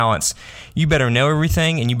balance. You better know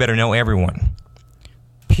everything and you better know everyone.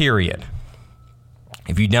 Period.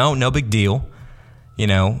 If you don't, no big deal. You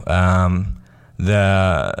know,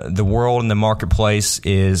 the world and the marketplace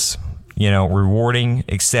is, you know, rewarding,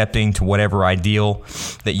 accepting to whatever ideal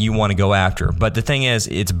that you want to go after. But the thing is,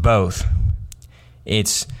 it's both.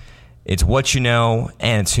 It's what you know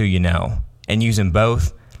and it's who you know, and using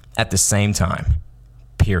both at the same time.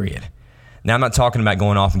 Period. Now, I'm not talking about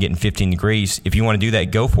going off and getting 15 degrees. If you want to do that,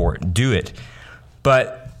 go for it. Do it.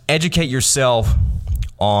 But educate yourself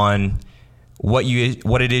on what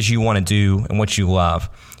it is you want to do and what you love.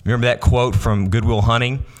 Remember that quote from Good Will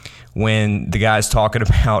Hunting when the guy's talking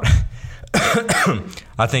about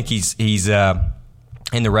I think he's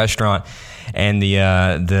in the restaurant, and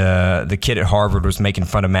the kid at Harvard was making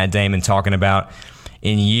fun of Matt Damon, talking about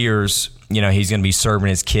in years, you know, he's going to be serving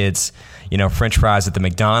his kids, you know, French fries at the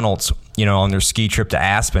McDonald's, you know, on their ski trip to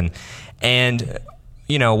Aspen. And,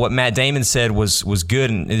 you know, what Matt Damon said was good,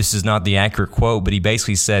 and this is not the accurate quote, but he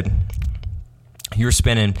basically said, you're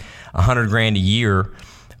spending $100,000 a year,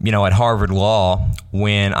 you know, at Harvard Law,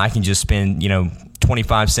 when I can just spend, you know,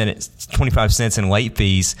 25 cents in late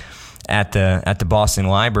fees at the Boston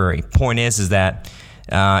Library. Point is that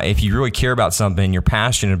if you really care about something and you're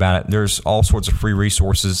passionate about it, there's all sorts of free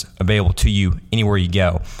resources available to you anywhere you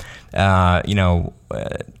go. That's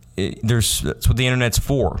what the internet's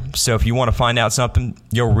for. So if you want to find out something,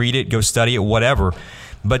 you'll read it, go study it, whatever.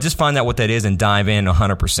 But just find out what that is and dive in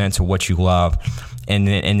 100% to what you love, and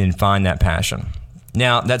then find that passion.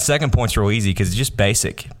 Now, that second point's real easy because it's just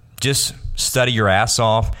basic. Just study your ass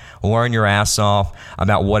off, learn your ass off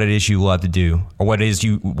about what it is you love to do, or what it is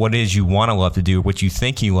you want to love to do, what you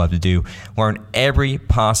think you love to do. Learn every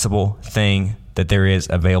possible thing that there is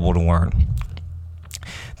available to learn.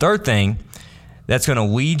 Third thing that's going to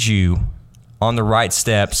lead you on the right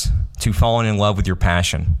steps to falling in love with your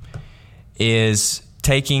passion is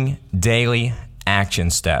taking daily action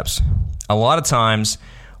steps. A lot of times,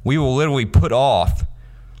 we will literally put off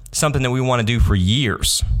something that we want to do for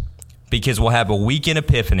years because we'll have a weekend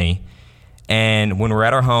epiphany, and when we're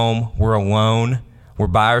at our home, we're alone, we're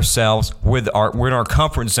by ourselves, we're in our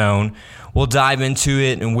comfort zone. We'll dive into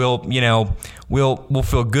it, and we'll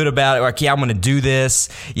feel good about it. Like, yeah, I'm going to do this.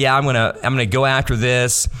 Yeah, I'm going to go after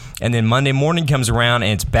this. And then Monday morning comes around,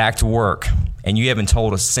 and it's back to work, and you haven't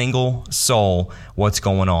told a single soul what's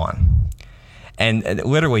going on. And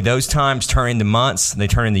literally, those times turn into months. They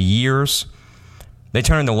turn into years. They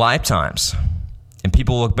turn into lifetimes. And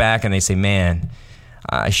people look back and they say, man,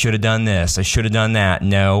 I should have done this. I should have done that.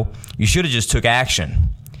 No, you should have just took action.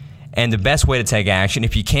 And the best way to take action,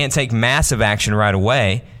 if you can't take massive action right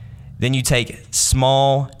away, then you take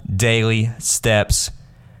small daily steps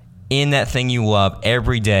in that thing you love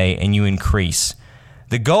every day, and you increase.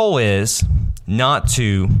 The goal is not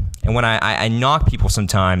to, and when I knock people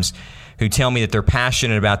sometimes who tell me that they're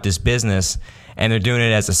passionate about this business and they're doing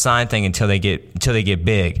it as a side thing until they get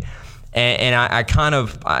big. And I kind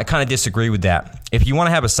of disagree with that. If you want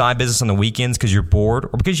to have a side business on the weekends because you're bored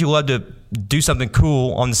or because you love to do something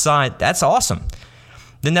cool on the side, that's awesome.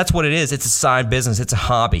 Then that's what it is. It's a side business. It's a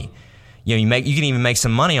hobby. You know, you can even make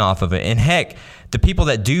some money off of it. And heck, the people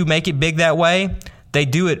that do make it big that way, they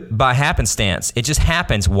do it by happenstance. It just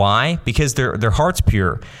happens. Why? Because their heart's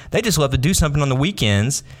pure. They just love to do something on the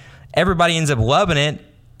weekends. Everybody ends up loving it,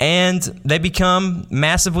 and they become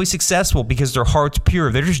massively successful because their heart's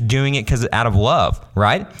pure. They're just doing it because out of love,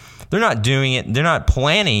 right? They're not doing it. They're not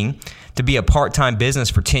planning to be a part-time business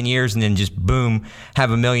for 10 years and then just, boom,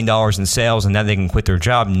 have $1 million in sales and then they can quit their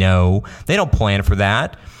job. No, they don't plan for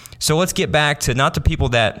that. So let's get back to not the people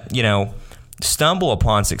that, you know, stumble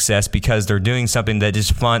upon success because they're doing something that is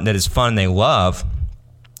fun, they love.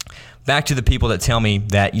 Back to the people that tell me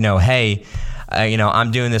that, you know, hey,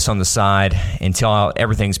 I'm doing this on the side until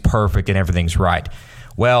everything's perfect and everything's right.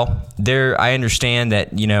 Well, I understand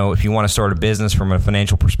that, you know, if you want to start a business from a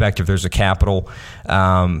financial perspective, there's a capital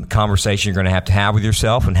conversation you're going to have with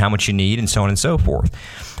yourself and how much you need and so on and so forth.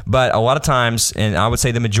 But a lot of times, and I would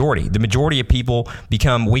say the majority of people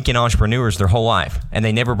become weekend entrepreneurs their whole life, and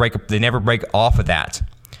they never break off of that.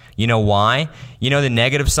 You know why? You know the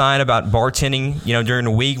negative side about bartending, you know, during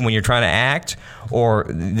the week when you're trying to act, or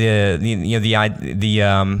the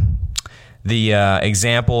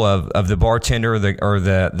example of the bartender or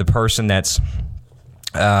the person that's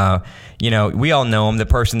we all know them, the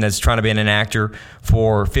person that's trying to be an actor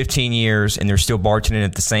for 15 years and they're still bartending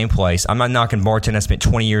at the same place. I'm not knocking bartending. I spent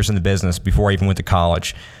 20 years in the business before I even went to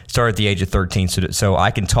college. Started at the age of 13, so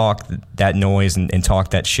I can talk that noise and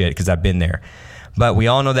talk that shit because I've been there. But we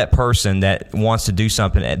all know that person that wants to do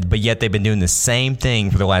something, but yet they've been doing the same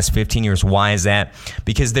thing for the last 15 years. Why is that?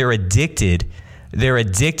 Because they're addicted. They're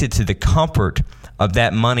addicted to the comfort of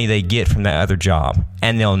that money they get from that other job,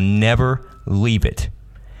 and they'll never leave it.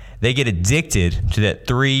 They get addicted to that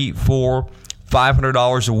 $300, $400,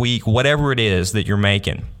 $500 a week, whatever it is that you're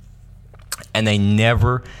making, and they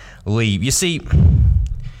never leave. You see,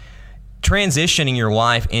 transitioning your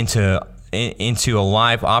life into a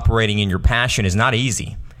life operating in your passion is not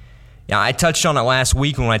easy. Now, I touched on it last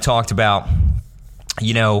week when I talked about,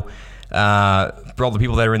 for all the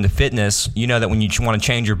people that are into fitness, you know that when you want to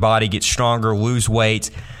change your body, get stronger, lose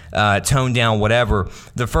weight, tone down, whatever,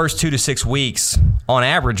 the first 2 to 6 weeks on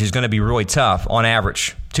average is going to be really tough. On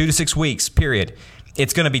average, 2 to 6 weeks, period.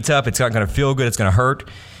 It's going to be tough. It's not going to feel good. It's going to hurt.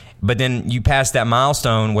 But then you pass that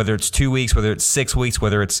milestone, whether it's 2 weeks, whether it's 6 weeks,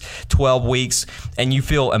 whether it's 12 weeks, and you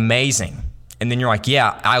feel amazing. And then you're like,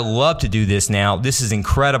 yeah, I love to do this now. This is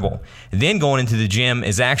incredible. And then going into the gym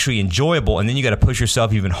is actually enjoyable. And then you got to push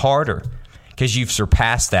yourself even harder because you've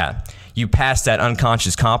surpassed that. You passed that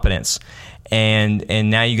unconscious competence. And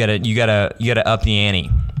now you gotta up the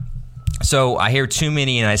ante. So I hear too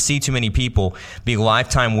many and I see too many people be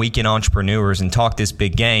lifetime weekend entrepreneurs and talk this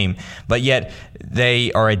big game, but yet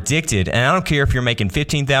they are addicted. And I don't care if you're making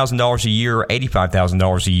 $15,000 a year or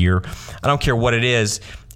 $85,000 a year. I don't care what it is.